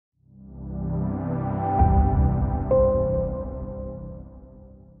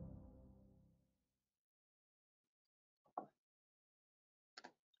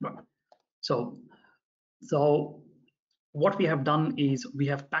Right. So what we have done is we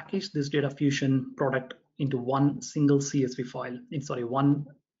have packaged this DataFusion product into one single CSV file. Sorry, one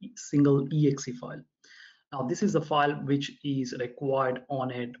single exe file. Now this is the file which is required on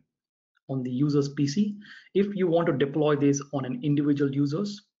the user's PC. If you want to deploy this on an individual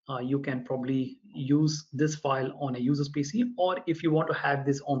users, you can probably use this file on a user's PC, or if you want to have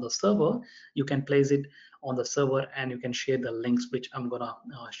this on the server, you can place it on the server and you can share the links, which I'm gonna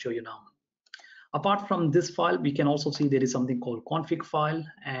show you now. Apart from this file, we can also see there is something called config file,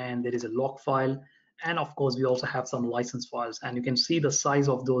 and there is a log file, and of course we also have some license files, and you can see the size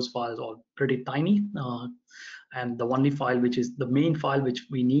of those files are pretty tiny, and the only file which is the main file which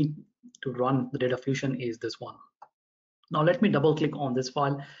we need to run the DataFusion is this one. Now let me double click on this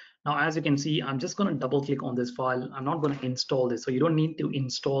file. Now as you can see, I'm just going to double click on this file. I'm not going to install this, so you don't need to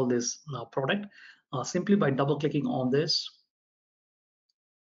install this product. Simply by double clicking on this,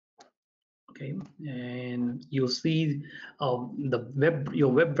 okay, and you'll see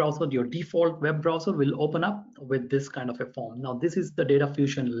your web browser, your default web browser will open up with this kind of a form. Now this is the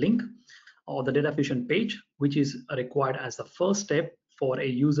DataFusion link or the DataFusion page, which is required as the first step for a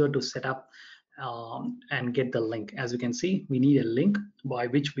user to set up and get the link. As you can see, we need a link by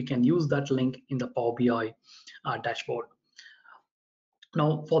which we can use that link in the Power BI dashboard.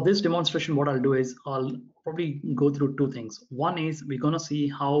 Now for this demonstration, what I'll do is I'll probably go through two things. One is we're going to see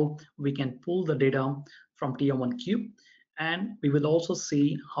how we can pull the data from TM1 cube, and we will also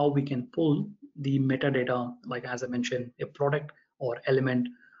see how we can pull the metadata, like as I mentioned, a product or element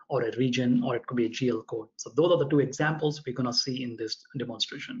or a region, or it could be a GL code. So those are the two examples we're going to see in this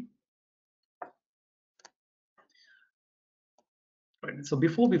demonstration. Right. So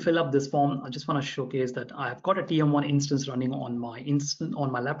before we fill up this form, I just want to showcase that I've got a TM1 instance running on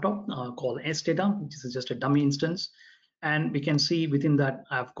my laptop called SData, which is just a dummy instance. And we can see within that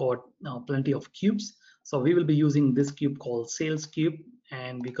I've got plenty of cubes. So we will be using this cube called sales cube,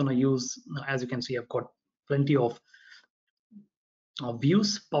 and we're going to use, as you can see, I've got plenty of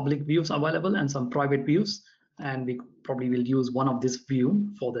views, public views available, and some private views. And we probably will use one of this view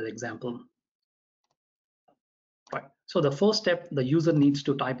for the example. Right. So the first step the user needs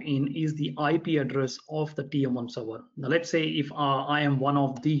to type in is the IP address of the TM1 server. Now let's say if I am one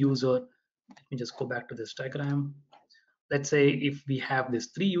of the user, let me just go back to this diagram. Let's say if we have these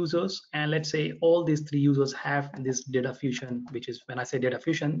three users, and let's say all these three users have this DataFusion, which is, when I say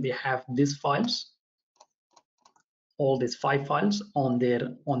DataFusion, they have these files, all these 5 files on their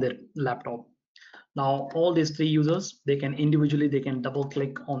laptop. Now all these three users, they can individually, they can double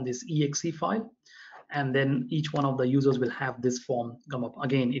click on this exe file, and then each one of the users will have this form come up.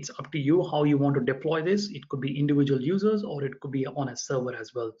 Again, it's up to you how you want to deploy this. It could be individual users, or it could be on a server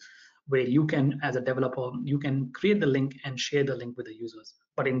as well, where you can, as a developer, you can create the link and share the link with the users.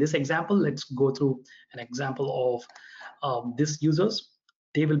 But in this example, let's go through an example of these users.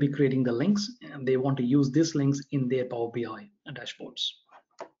 They will be creating the links, and they want to use these links in their Power BI dashboards.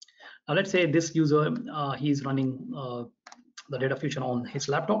 Now let's say this user, he's running the DataFusion on his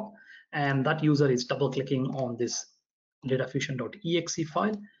laptop, and that user is double clicking on this datafusion.exe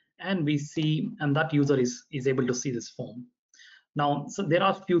file, and we see, and that user is able to see this form. Now, so there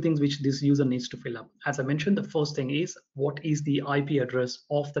are a few things which this user needs to fill up. As I mentioned, the first thing is what is the IP address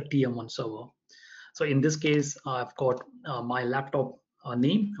of the TM1 server. So in this case, I've got my laptop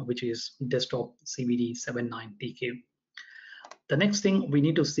name, which is desktop CBD79TQ. The next thing we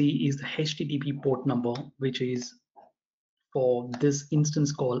need to see is the HTTP port number, which is for this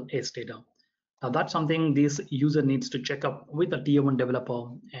instance called SData. Now that's something this user needs to check up with the TM1 developer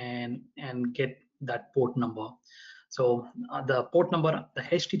and get that port number. So the port number, the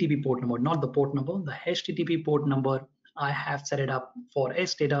HTTP port number, not the port number, the HTTP port number I have set it up for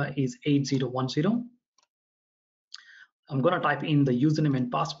SData is 8010. I'm going to type in the username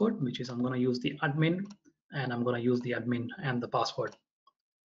and password, which is I'm going to use the admin, and I'm going to use the admin and the password.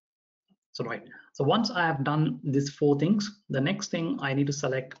 So right, so once I have done these 4 things, the next thing I need to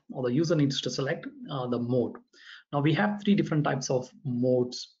select, or the user needs to select the mode. Now we have 3 different types of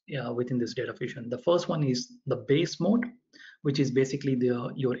modes within this DataFusion. The first one is the base mode, which is basically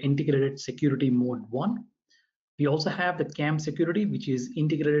your integrated security mode 1. We also have the CAM security, which is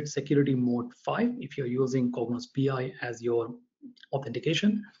integrated security mode 5 if you're using Cognos BI as your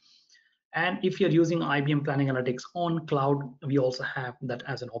authentication. And if you're using IBM Planning Analytics on cloud, we also have that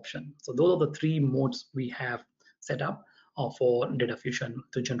as an option. So those are the 3 modes we have set up for DataFusion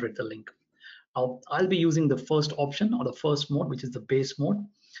to generate the link. Now, I'll be using the first option, or the first mode, which is the base mode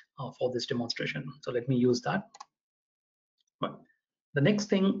for this demonstration. So let me use that. But the next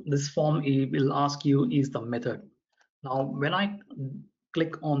thing this form will ask you is the method. Now, when I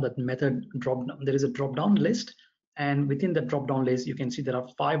click on that method drop down, there is a drop down list, and within the drop down list you can see there are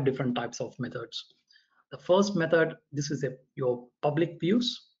 5 different types of methods. The first method, this is your public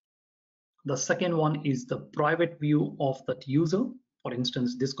views. The second one is the private view of that user. For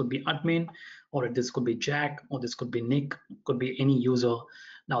instance, this could be admin, or this could be Jack, or this could be Nick, could be any user.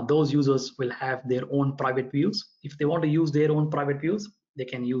 Now those users will have their own private views. If they want to use their own private views, they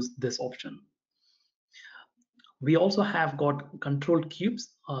can use this option. We also have got control cubes.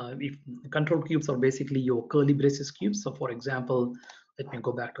 If control cubes are basically your curly braces cubes. So for example, let me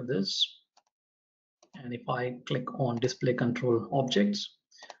go back to this. And if I click on display control objects,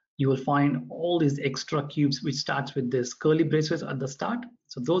 you will find all these extra cubes which starts with this curly braces at the start.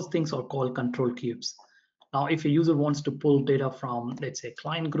 So those things are called control cubes. Now, if a user wants to pull data from, let's say,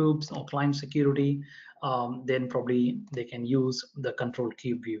 client groups or client security, then probably they can use the control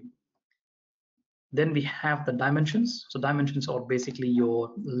cube view. Then we have the dimensions. So dimensions are basically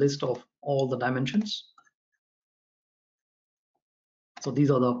your list of all the dimensions. So these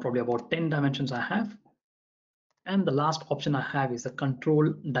are the probably about 10 dimensions I have. And the last option I have is the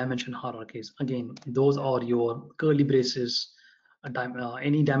control dimension hierarchies. Again, those are your curly braces,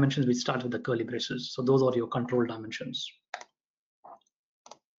 any dimensions which start with the curly braces. So those are your control dimensions.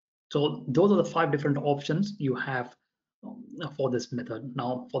 So those are the 5 different options you have for this method.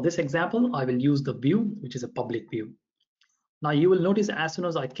 Now, for this example, I will use the view, which is a public view. Now you will notice as soon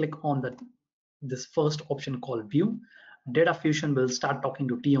as I click on this first option called view, DataFusion will start talking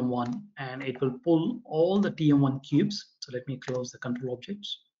to TM1 and it will pull all the TM1 cubes. So let me close the control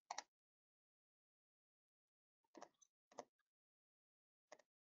objects.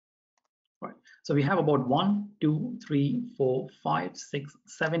 Right. So we have about 1, 2, 3, 4, 5, 6,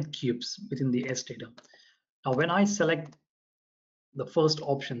 7 cubes within the S data. Now when I select the first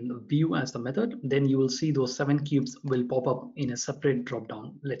option, the view as the method, then you will see those 7 cubes will pop up in a separate drop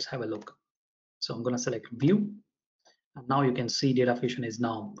down. Let's have a look. So I'm going to select view. And now you can see DataFusion is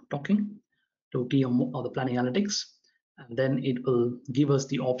now talking to TM or the planning analytics, and then it will give us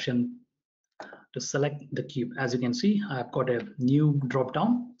the option to select the cube. As you can see, I've got a new drop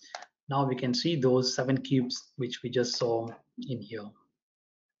down. Now we can see those 7 cubes which we just saw in here.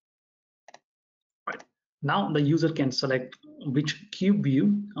 Right. Now the user can select which cube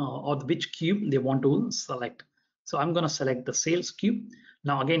view or which cube they want to select. So I'm going to select the sales cube.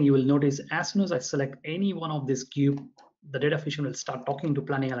 Now again, you will notice as soon as I select any one of this cube, the DataFusion will start talking to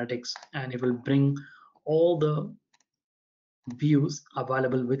planning analytics and it will bring all the views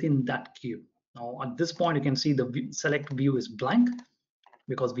available within that cube. Now at this point, you can see the select view is blank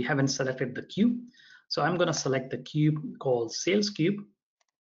because we haven't selected the cube. So I'm going to select the cube called sales cube.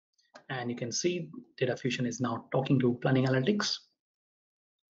 And you can see DataFusion is now talking to planning analytics.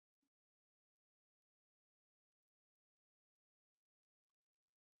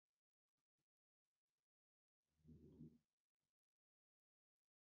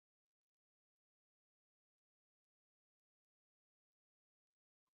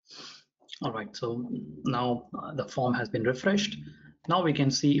 All right, so now the form has been refreshed. Now we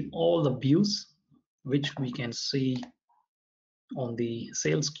can see all the views which we can see on the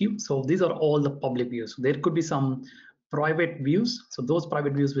sales cube. So these are all the public views. There could be some private views. So those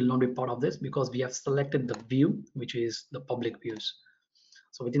private views will not be part of this because we have selected the view, which is the public views.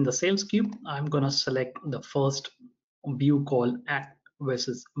 So within the sales cube, I'm going to select the first view called act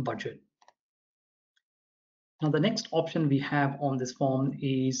versus budget. Now the next option we have on this form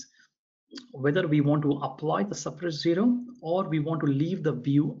is whether we want to apply the suppress zero or we want to leave the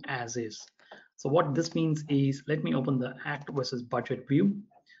view as is. So what this means is, let me open the act versus budget view.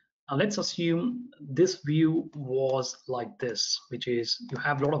 Now let's assume this view was like this, which is you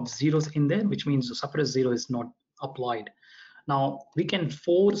have a lot of zeros in there, which means the suppress zero is not applied. Now we can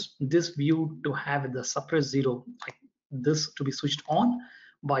force this view to have the suppress zero like this to be switched on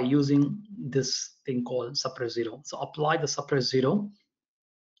by using this thing called suppress zero. So apply the suppress zero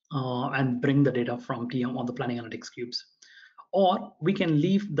and bring the data from TM on the planning analytics cubes. Or we can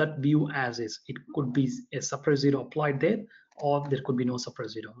leave that view as is. It could be a suppress zero applied there, or there could be no suppress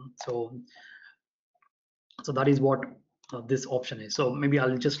zero. So that is what this option is. So maybe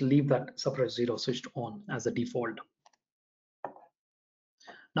I'll just leave that suppress zero switched on as the default.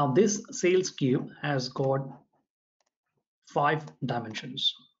 Now this sales cube has got 5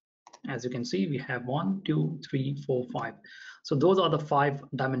 dimensions. As you can see, we have 1, 2, 3, 4, 5. So those are the 5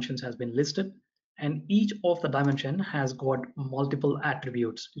 dimensions has been listed, and each of the dimension has got multiple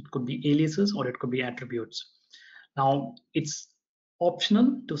attributes. It could be aliases or it could be attributes. Now it's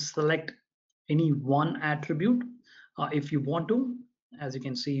optional to select any one attribute if you want to. As you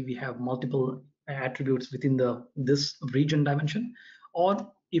can see, we have multiple attributes within this region dimension,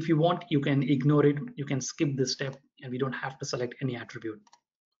 Or if you want, you can ignore it. You can skip this step and we don't have to select any attribute.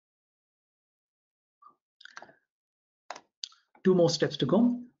 Two more steps to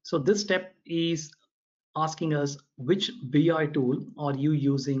go. So this step is asking us which BI tool are you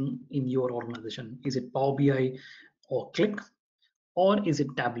using in your organization. Is it Power BI or Click, or is it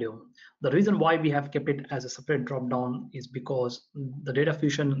Tableau? The reason why we have kept it as a separate drop down is because the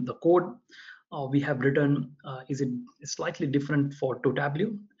DataFusion, the code we have written is slightly different to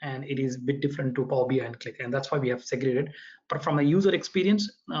Tableau, and it is a bit different to Power BI and Click, and that's why we have segregated. But from a user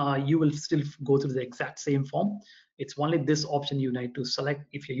experience, you will still go through the exact same form. It's only this option you need to select.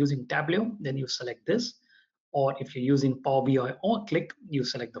 If you're using Tableau, then you select this, or if you're using Power BI or Click, you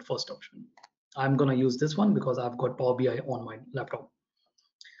select the first option. I'm going to use this one because I've got Power BI on my laptop.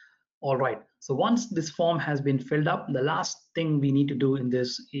 All right, so once this form has been filled up, the last thing we need to do in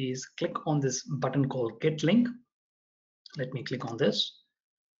this is click on this button called Get Link. Let me click on this.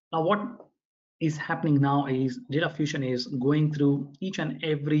 Now what is happening now is DataFusion is going through each and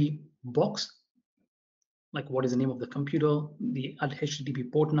every box, like what is the name of the computer, the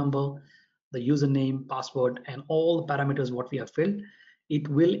HTTP port number, the username, password, and all the parameters what we have filled. It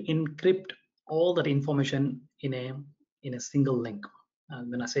will encrypt all that information in a single link.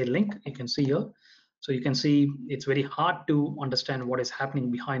 When I say link, you can see here. So you can see it's very hard to understand what is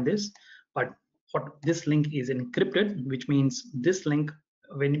happening behind this, but what this link is encrypted, which means this link,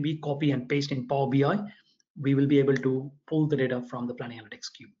 when we copy and paste in Power BI, we will be able to pull the data from the Planning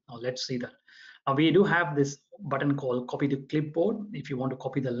Analytics cube. Now let's see that. Now we do have this button called copy to clipboard if you want to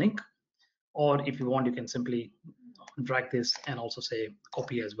copy the link, or if you want, you can simply drag this and also say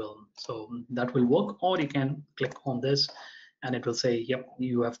copy as well. So that will work, or you can click on this and it will say, yep,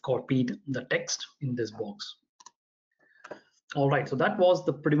 you have copied the text in this box. All right, so that was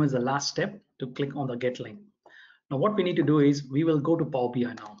pretty much the last step, to click on the get link. Now what we need to do is we will go to Power BI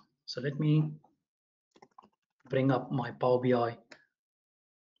now. So let me bring up my Power BI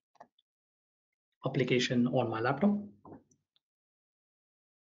application on my laptop.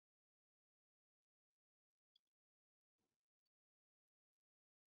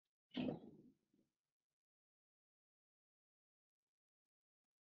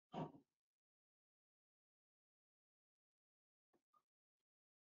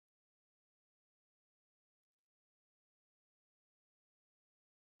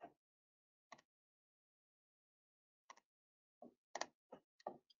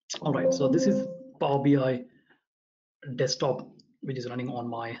 All right, so this is Power BI desktop, which is running on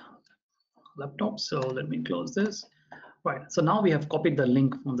my laptop. So let me close this. Right, so now we have copied the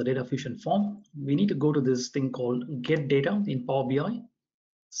link from the DataFusion form. We need to go to this thing called Get Data in Power BI.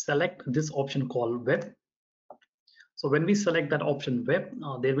 Select this option called Web. So when we select that option Web,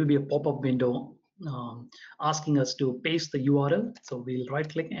 there will be a pop-up window asking us to paste the URL. So we'll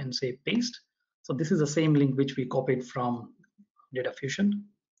right-click and say Paste. So this is the same link which we copied from DataFusion,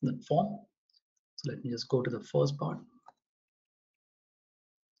 the form. So let me just go to the first part.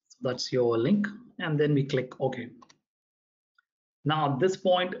 So that's your link, and then we click OK. Now at this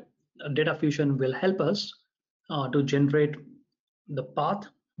point, DataFusion will help us to generate the path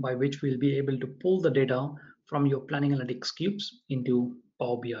by which we'll be able to pull the data from your Planning Analytics cubes into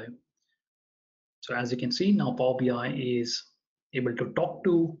Power BI. So as you can see, now Power BI is able to talk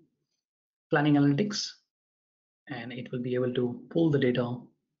to Planning Analytics, and it will be able to pull the data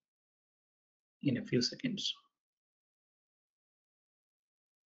in a few seconds.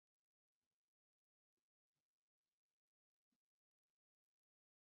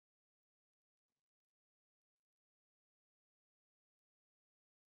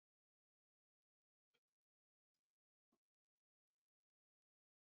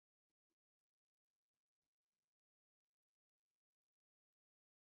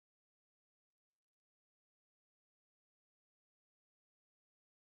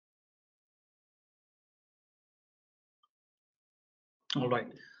 All right,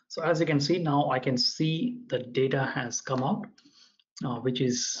 so as you can see, now I can see the data has come out, which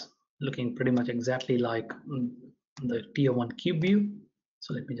is looking pretty much exactly like the Tier 1 cube view.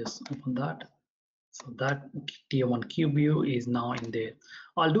 So let me just open that. So that Tier 1 cube view is now in there.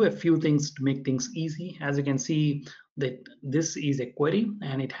 I'll do a few things to make things easy. As you can see, that this is a query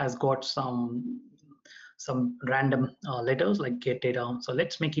and it has got some random letters like get data. So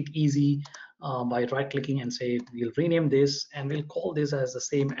let's make it easy by right-clicking and say we'll rename this, and we'll call this as the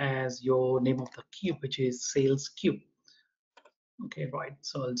same as your name of the cube, which is sales cube. Okay, right.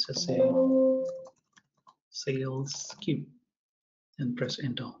 So I'll just say sales cube and press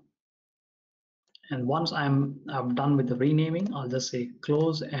enter. And once I'm done with the renaming, I'll just say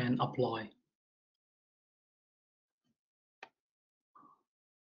close and apply.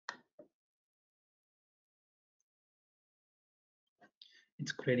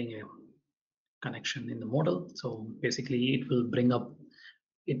 It's creating a connection in the model. So basically it will bring up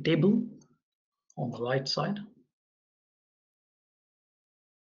a table on the right side.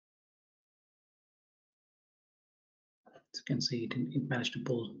 As you can see, it managed to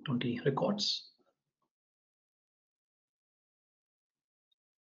pull 20 records.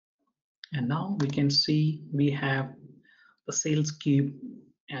 And now we can see we have the sales cube.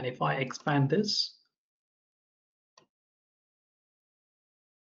 And if I expand this,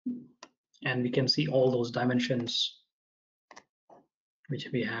 and we can see all those dimensions which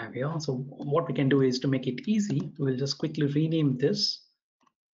we have here. So what we can do is, to make it easy, we'll just quickly rename this,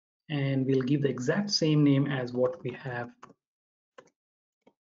 and we'll give the exact same name as what we have.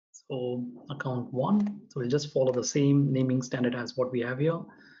 So account 1, so we'll just follow the same naming standard as what we have here.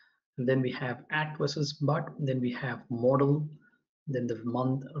 And then we have at versus but, then we have model, then the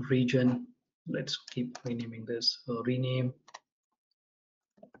month, region. Let's keep renaming this. So rename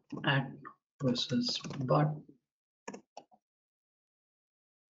at versus but.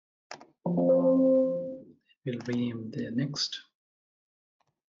 We'll rename the next.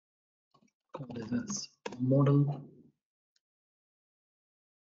 Call this as model.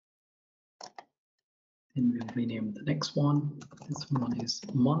 Then we'll rename the next one. This one is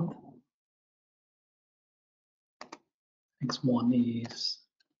month. Next one is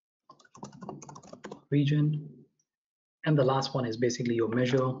region. And the last one is basically your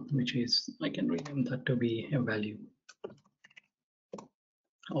measure, which is, I can rename that to be a value.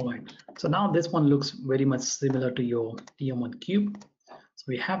 All right, so now this one looks very much similar to your TM1 cube. So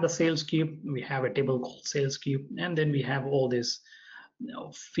we have the sales cube, we have a table called sales cube, and then we have all these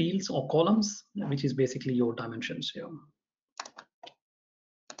fields or columns, which is basically your dimensions here.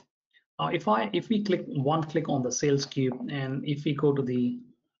 Now, if we click on the sales cube, and if we go to the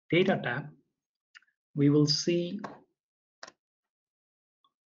data tab, we will see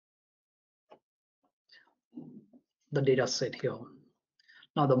the data set here.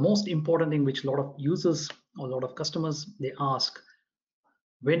 Now, the most important thing which a lot of users or a lot of customers, they ask,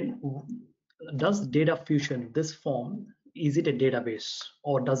 when does DataFusion, this form, is it a database,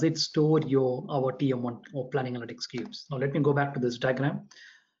 or does it store our TM1 or planning analytics cubes? Now let me go back to this diagram.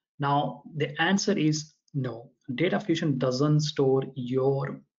 Now the answer is no. DataFusion doesn't store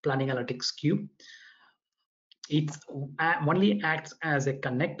your planning analytics cube. It only acts as a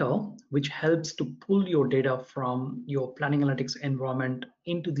connector which helps to pull your data from your planning analytics environment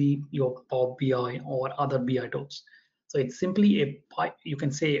into your Power BI or other BI tools. So it's simply a pipe. You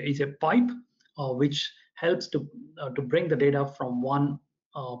can say it's a pipe which helps to bring the data from one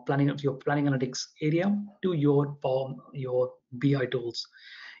your planning analytics area to your BI tools.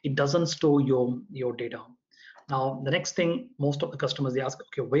 It doesn't store your data. Now, the next thing, most of the customers, they ask,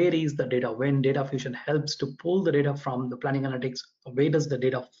 okay, where is the data? When DataFusion helps to pull the data from the planning analytics, where does the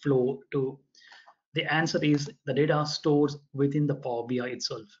data flow to? The answer is the data stores within the Power BI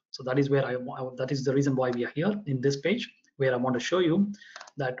itself. So that is where that is the reason why we are here in this page, where I want to show you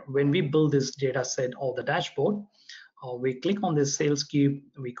that when we build this data set or the dashboard, we click on this sales cube,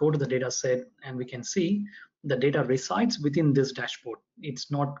 we go to the data set, and we can see the data resides within this dashboard.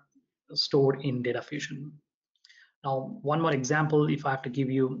 It's not stored in DataFusion. Now, one more example, if I have to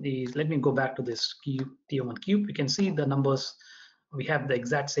give you, is let me go back to this cube, TM1 cube. We can see the numbers. We have the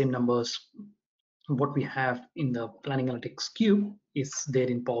exact same numbers. What we have in the planning analytics cube is there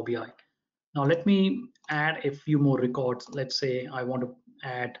in Power BI. Now, let me add a few more records. Let's say I want to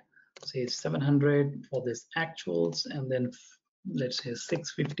add, say, 700 for this actuals, and then let's say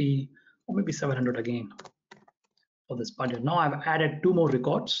 650 or maybe 700 again for this budget. Now I've added 2 more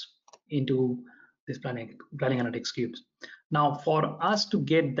records into this planning analytics cubes. Now, for us to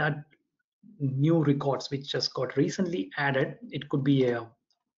get that new records which just got recently added, it could be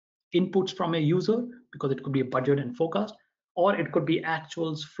inputs from a user, because it could be a budget and forecast, or it could be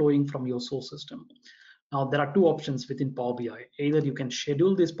actuals flowing from your source system. Now, there are 2 options within Power BI. Either you can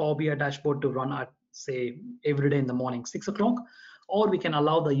schedule this Power BI dashboard to run at, say, every day in the morning 6 o'clock, or we can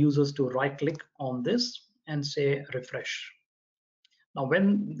allow the users to right click on this and say refresh. Now,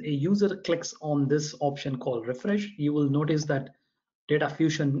 when a user clicks on this option called refresh, you will notice that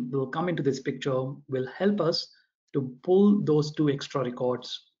DataFusion will come into this picture, will help us to pull those 2 extra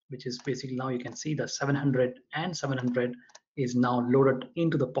records, which is basically, now you can see that 700 and 700 is now loaded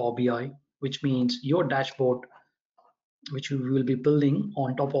into the Power BI, which means your dashboard, which you will be building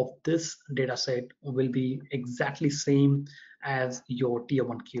on top of this data set, will be exactly same as your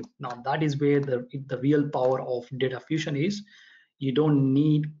TM1 cube. Now, that is where the real power of DataFusion is. You don't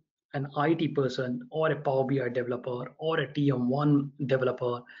need an IT person or a Power BI developer or a TM1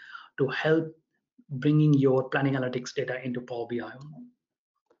 developer to help bringing your planning analytics data into Power BI.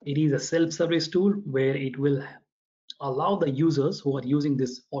 It is a self-service tool where it will allow the users who are using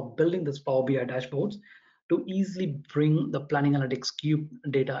this or building this Power BI dashboards to easily bring the planning analytics cube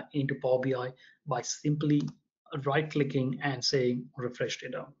data into Power BI by simply right clicking and saying refresh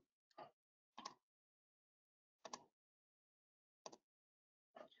data.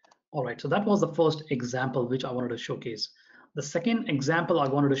 All right, so that was the first example which I wanted to showcase. The second example I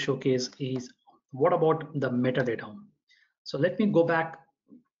wanted to showcase is what about the metadata? So let me go back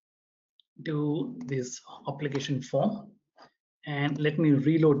to this application form and let me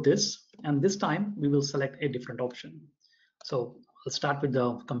reload this. And this time we will select a different option. So I'll start with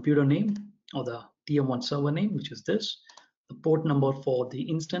the computer name or the TM1 server name, which is this. The port number for the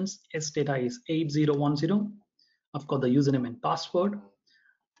instance S data is 8010. I've got the username and password.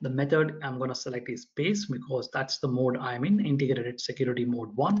 The method I'm going to select is base because that's the mode I'm in, integrated security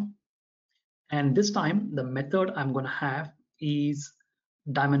mode 1. And this time the method I'm going to have is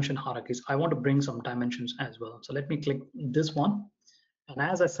dimension hierarchies. I want to bring some dimensions as well. So let me click this one. And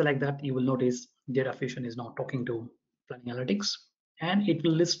as I select that, you will notice DataFusion is now talking to Planning Analytics, and it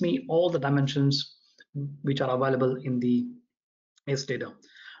will list me all the dimensions which are available in the S data.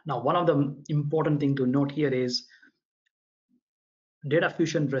 Now, one of the important thing to note here is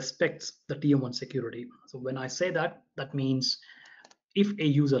DataFusion respects the TM1 security. So when I say that, that means if a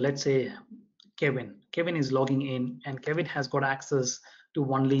user, let's say Kevin is logging in and Kevin has got access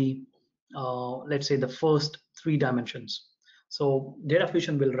to only, let's say the first 3 dimensions. So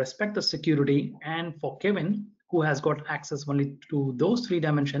DataFusion will respect the security, and for Kevin, who has got access only to those 3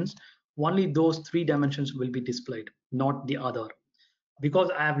 dimensions, only those 3 dimensions will be displayed, not the other.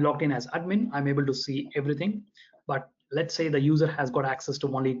 Because I have logged in as admin, I'm able to see everything. But let's say the user has got access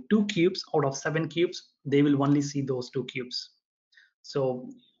to only 2 cubes out of 7 cubes, they will only see those 2 cubes. So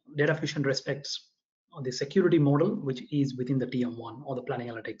DataFusion respects the security model, which is within the TM1 or the planning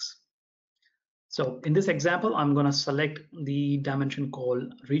analytics. So in this example, I'm going to select the dimension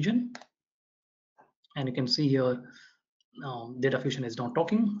called region. And you can see here, DataFusion is now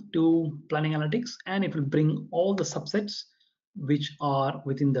talking to planning analytics, and it will bring all the subsets which are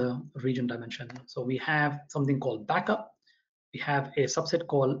within the region dimension. So we have something called backup. We have a subset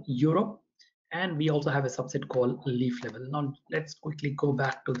called Europe, and we also have a subset called leaf level. Now let's quickly go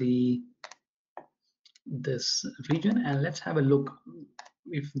back to this region and let's have a look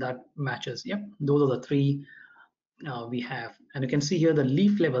if that matches. Yep, those are the 3 we have. And you can see here the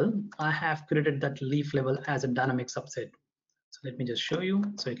leaf level, I have created that leaf level as a dynamic subset. So let me just show you.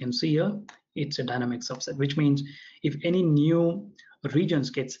 So you can see here, it's a dynamic subset, which means if any new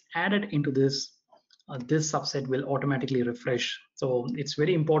regions gets added into this, this subset will automatically refresh. So it's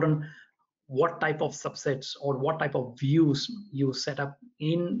very important what type of subsets or what type of views you set up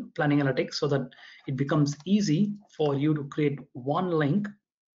in planning analytics so that it becomes easy for you to create one link,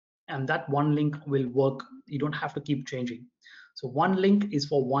 and that one link will work. You don't have to keep changing. So one link is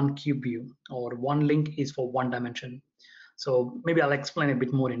for one cube view, or one link is for one dimension. So maybe I'll explain a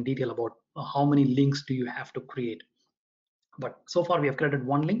bit more in detail about how many links do you have to create. But so far we have created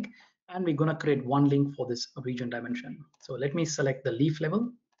one link, and we're going to create one link for this region dimension. So let me select the leaf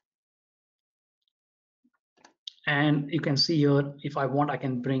level. And you can see here, if I want, I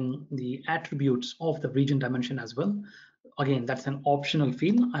can bring the attributes of the region dimension as well. Again, that's an optional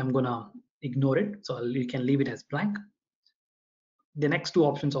field. I'm going to ignore it. So you can leave it as blank. The next 2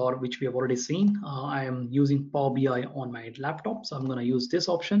 options are, which we have already seen. I am using Power BI on my laptop, so I'm going to use this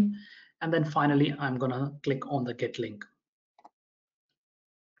option. And then finally, I'm going to click on the get link.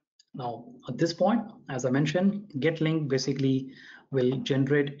 Now, at this point, as I mentioned, get link basically will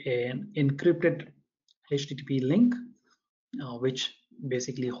generate an encrypted HTTP link, which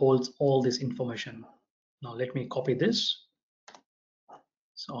basically holds all this information. Now, let me copy this.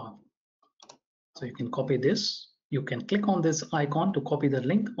 So you can copy this. You can click on this icon to copy the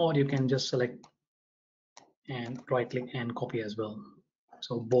link, or you can just select and right click and copy as well.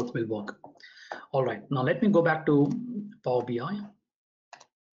 So both will work. All right, now let me go back to Power BI.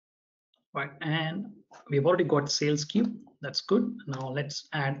 Right, and we've already got sales cube. That's good. Now let's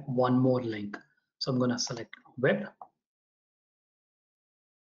add one more link. So I'm going to select web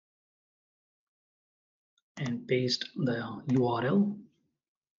and paste the URL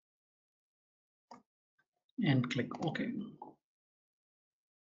and click OK.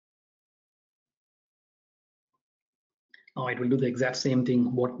 Now it will do the exact same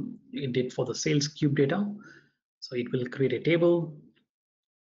thing what it did for the sales cube data. So it will create a table.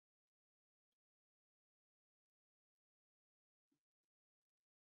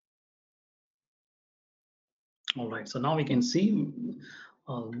 All right, so now we can see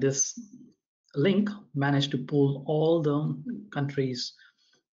this link managed to pull all the countries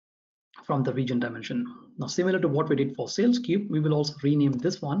from the region dimension. Now, similar to what we did for sales cube, we will also rename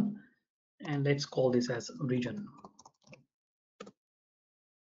this one, and let's call this as region.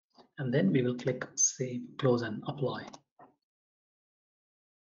 And then we will click save, close, and apply.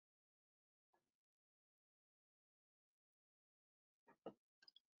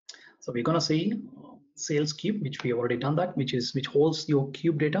 So we're gonna see sales cube, which we have already done that, which holds your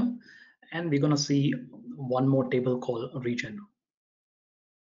cube data, and we're gonna see one more table called region.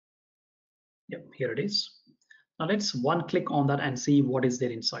 Yep, here it is. Now let's one click on that and see what is there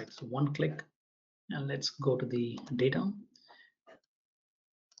inside. So one click, and let's go to the data,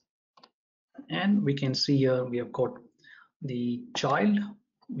 and we can see here we have got the child,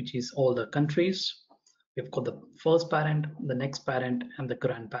 which is all the countries. We've got the first parent, the next parent, and the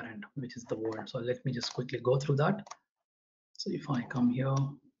grandparent, which is the world. So let me just quickly go through that. So if I come here,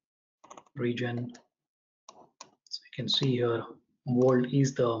 region, so you can see here, world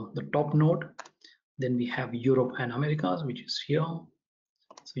is the top node. Then we have Europe and Americas, which is here.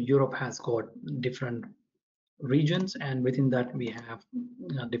 So Europe has got different regions, and within that we have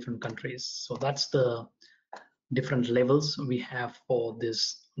different countries. So that's the different levels we have for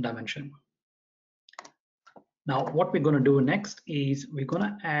this dimension. Now, what we're going to do next is we're going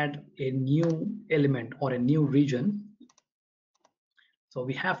to add a new element or a new region. So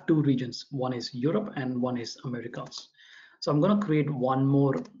we have two regions, one is Europe and one is Americas. So I'm going to create one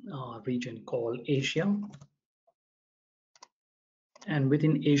more region called Asia. And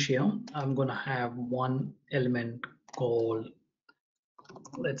within Asia, I'm going to have one element called,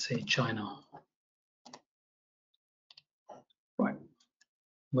 let's say, China. Right.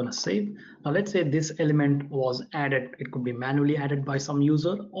 I'm going to save. Now let's say this element was added. It could be manually added by some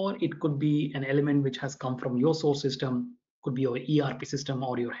user, or it could be an element which has come from your source system. Could be your ERP system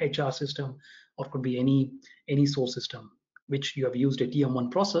or your HR system, or could be any source system which you have used a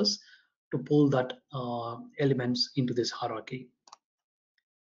TM1 process to pull that elements into this hierarchy.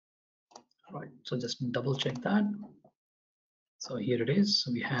 Right. So just double check that. So here it is.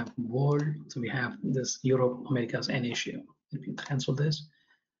 So we have world. So we have this Europe, Americas, and Asia. If you cancel this.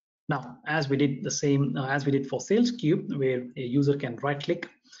 Now, as we did the same as we did for Sales Cube, where a user can right-click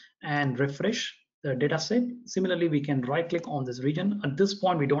and refresh the data set. Similarly, we can right-click on this region. At this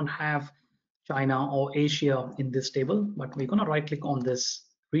point, we don't have China or Asia in this table, but we're going to right-click on this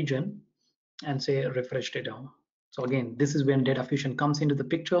region and say refresh data. So again, this is when DataFusion comes into the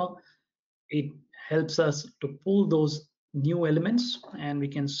picture. It helps us to pull those new elements, and we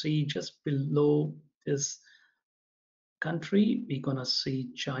can see just below this country, we're gonna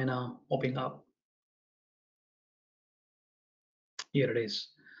see China popping up. Here it is.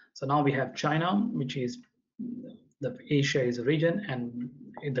 So now we have China, which is the Asia is a region, and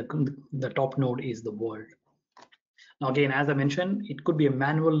the top node is the world. Now again, as I mentioned, it could be a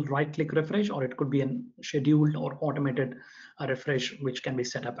manual right-click refresh, or it could be a scheduled or automated refresh, which can be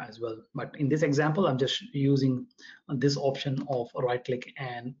set up as well. But in this example, I'm just using this option of right-click,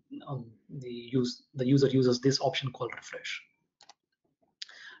 and the user uses this option called refresh.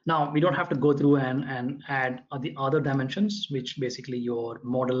 Now we don't have to go through and add the other dimensions, which basically your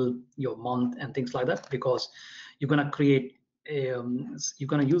model, your month, and things like that, because you're gonna create you're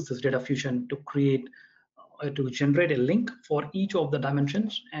gonna use this DataFusion to create to generate a link for each of the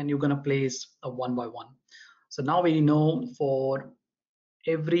dimensions, and you're gonna place a one by one. So now we know for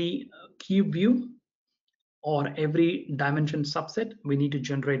every cube view or every dimension subset, we need to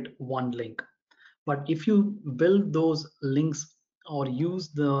generate one link. But if you build those links or use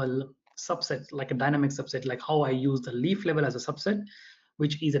the subset like a dynamic subset, like how I use the leaf level as a subset,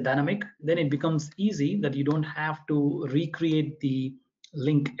 which is a dynamic, then it becomes easy that you don't have to recreate the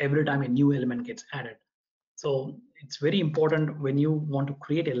link every time a new element gets added. So it's very important when you want to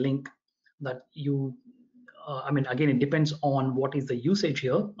create a link that you, I mean, again, it depends on what is the usage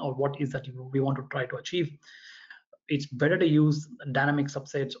here or what is that we want to try to achieve. It's better to use dynamic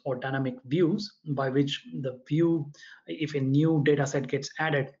subsets or dynamic views, by which the view, if a new data set gets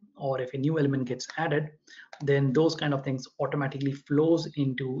added or if a new element gets added, then those kind of things automatically flows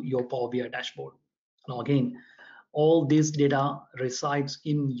into your Power BI dashboard. Now again, all this data resides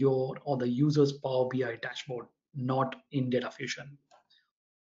in your or the user's Power BI dashboard, not in DataFusion.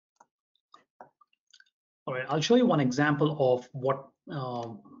 All right, I'll show you one example of what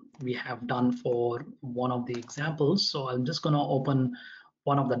we have done for one of the examples. So I'm just going to open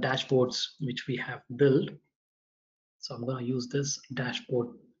one of the dashboards which we have built. So I'm going to use this dashboard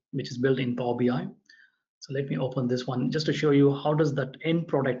which is built in Power BI. So let me open this one just to show you how does that end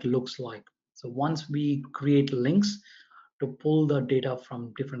product looks like. So once we create links to pull the data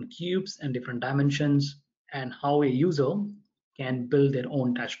from different cubes and different dimensions, and how a user can build their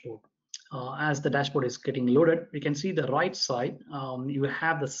own dashboard. as the dashboard is getting loaded, we can see the right side, you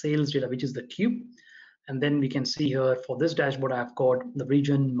have the sales data, which is the cube. And then we can see here for this dashboard, I've got the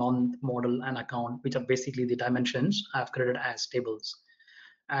region, month, model, and account, which are basically the dimensions I've created as tables.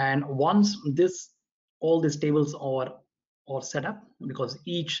 And once all these tables are set up, because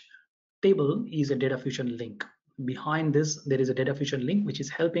each table is a DataFusion link. Behind this, there is a DataFusion link, which is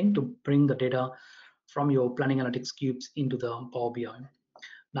helping to bring the data from your planning analytics cubes into the Power BI.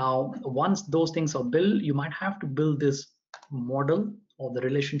 Now, once those things are built, you might have to build this model of the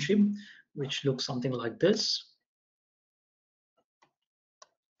relationship, which looks something like this.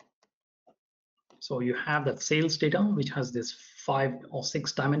 So you have that sales data, which has this 5 or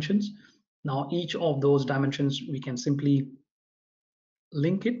 6 dimensions. Now, each of those dimensions, we can simply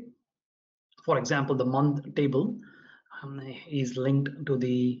link it. For example, the month table is linked to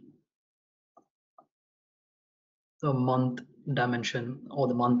the month dimension or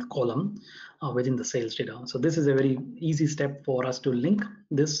the month column within the sales data. So this is a very easy step for us to link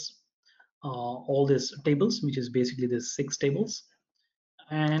this all these tables, which is basically these 6 tables.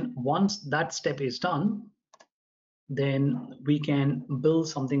 And once that step is done, then we can build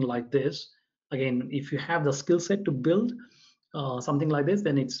something like this. Again, if you have the skill set to build something like this,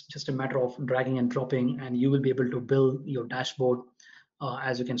 then it's just a matter of dragging and dropping, and you will be able to build your dashboard.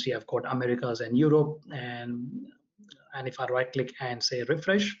 As you can see, I've got Americas and Europe, and if I right click and say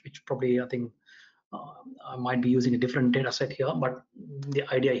refresh, which probably I think I might be using a different data set here, but the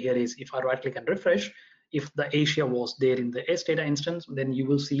idea here is if I right click and refresh, if the Asia was there in the S data instance, then you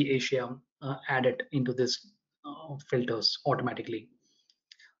will see Asia added into this filters automatically.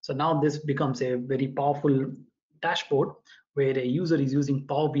 So now this becomes a very powerful dashboard where a user is using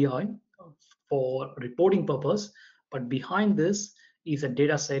Power BI for reporting purpose, but behind this is a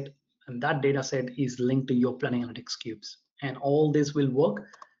data set, and that data set is linked to your planning analytics cubes. And all this will work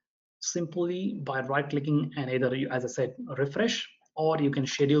simply by right clicking and either, as I said, refresh, or you can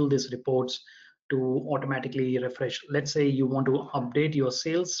schedule these reports to automatically refresh. Let's say you want to update your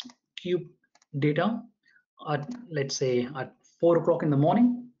sales cube data at, let's say, at 4 o'clock in the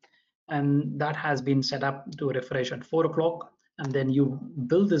morning, and that has been set up to refresh at 4 o'clock, and then you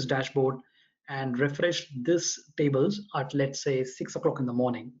build this dashboard and refresh this tables at, let's say, 6 o'clock in the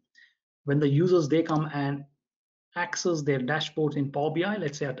morning. When the users, they come and access their dashboards in Power BI,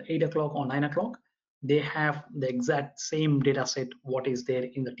 let's say at 8 o'clock or 9 o'clock, they have the exact same data set what is there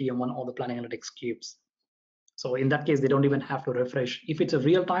in the TM1 or the planning analytics cubes. So in that case, they don't even have to refresh. If it's a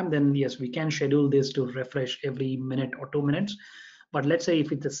real time, then yes, we can schedule this to refresh every minute or 2 minutes. But let's say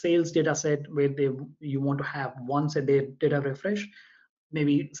if it's a sales data set where you want to have once a day data refresh,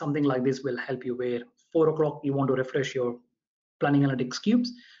 maybe something like this will help you, where 4 o'clock you want to refresh your planning analytics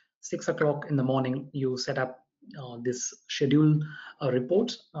cubes, 6 o'clock in the morning you set up this schedule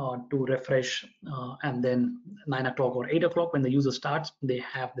reports to refresh, and then 9 o'clock or 8 o'clock when the user starts, they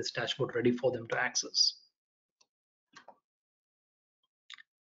have this dashboard ready for them to access.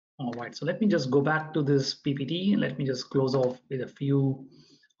 All right, so let me just go back to this PPT. Let me just close off with a few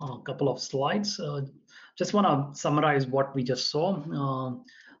couple of slides. Just want to summarize what we just saw.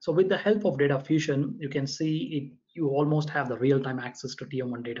 So with the help of DataFusion, you can see it. You almost have the real-time access to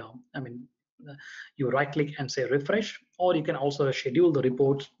TM1 data. I mean, you right-click and say refresh, or you can also schedule the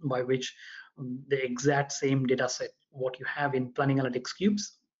reports by which the exact same data set what you have in planning analytics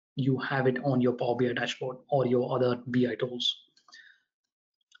cubes, you have it on your Power BI dashboard or your other BI tools.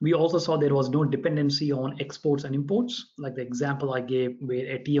 We also saw there was no dependency on exports and imports, like the example I gave where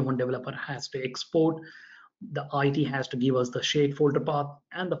a TM1 developer has to export, the IT has to give us the shared folder path,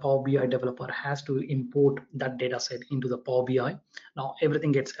 and the Power BI developer has to import that data set into the Power BI. Now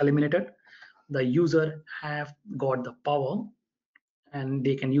everything gets eliminated. The user have got the power, and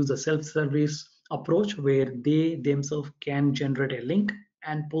they can use a self-service approach where they themselves can generate a link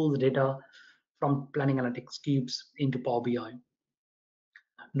and pull the data from planning analytics cubes into Power BI.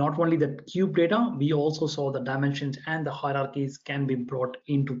 Not only the cube data, we also saw the dimensions and the hierarchies can be brought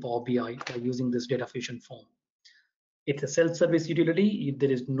into Power BI by using this DataFusion form. It's a self-service utility.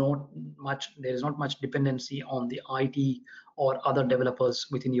 There is not much dependency on the IT or other developers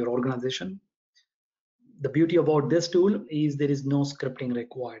within your organization. The beauty about this tool is there is no scripting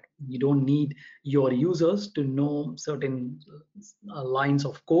required. You don't need your users to know certain lines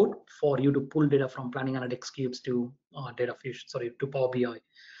of code for you to pull data from planning analytics cubes to to Power BI.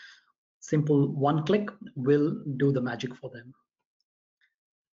 Simple one click will do the magic for them.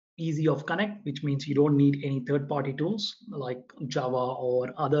 Easy of connect, which means you don't need any third-party tools like Java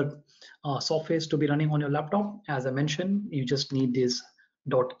or other softwares to be running on your laptop. As I mentioned, you just need this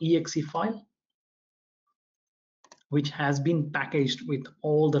 .exe file. which has been packaged with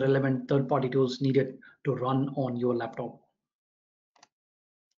all the relevant third-party tools needed to run on your laptop.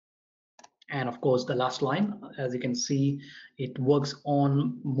 And of course, the last line, as you can see, it works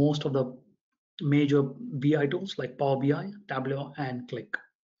on most of the major BI tools like Power BI, Tableau, and Click.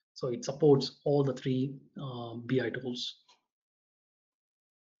 So it supports all the three BI tools.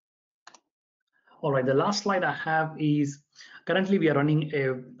 All right, the last slide I have is currently we are running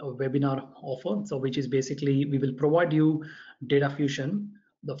a webinar offer. So which is basically we will provide you DataFusion,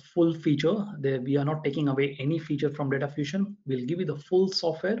 the full feature. We are not taking away any feature from DataFusion. We'll give you the full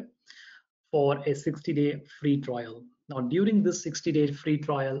software for a 60-day free trial. Now, during this 60-day free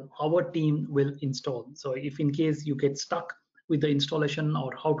trial, our team will install. So if in case you get stuck with the installation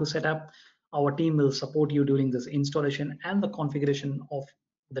or how to set up, our team will support you during this installation and the configuration of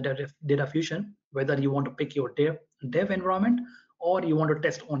the DataFusion, whether you want to pick your dev environment or you want to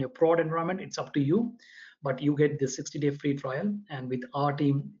test on your prod environment, it's up to you. But you get this 60-day free trial, and with our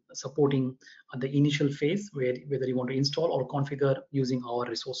team supporting the initial phase, whether you want to install or configure using our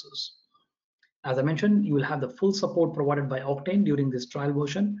resources. As I mentioned, you will have the full support provided by Octane during this trial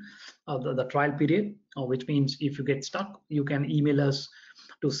version, the trial period, which means if you get stuck, you can email us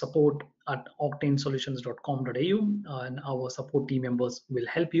to support@octanesolutions.com.au, and our support team members will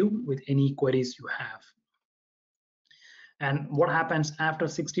help you with any queries you have. And what happens after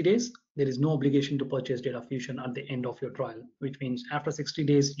 60 days? There is no obligation to purchase DataFusion at the end of your trial, which means after 60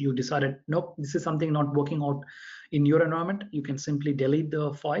 days, you decided, nope, this is something not working out in your environment. You can simply delete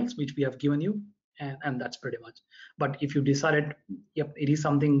the files which we have given you, and that's pretty much. But if you decided, yep, it is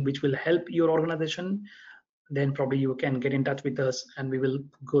something which will help your organization, then probably you can get in touch with us and we will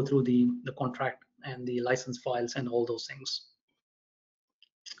go through the contract and the license files and all those things.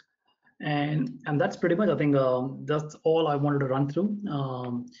 And that's pretty much, I think that's all I wanted to run through.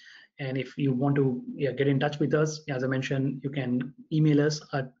 And if you want to get in touch with us, as I mentioned, you can email us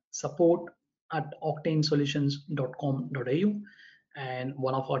at support@octanesolutions.com.au, and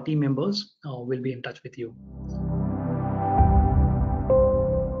one of our team members will be in touch with you.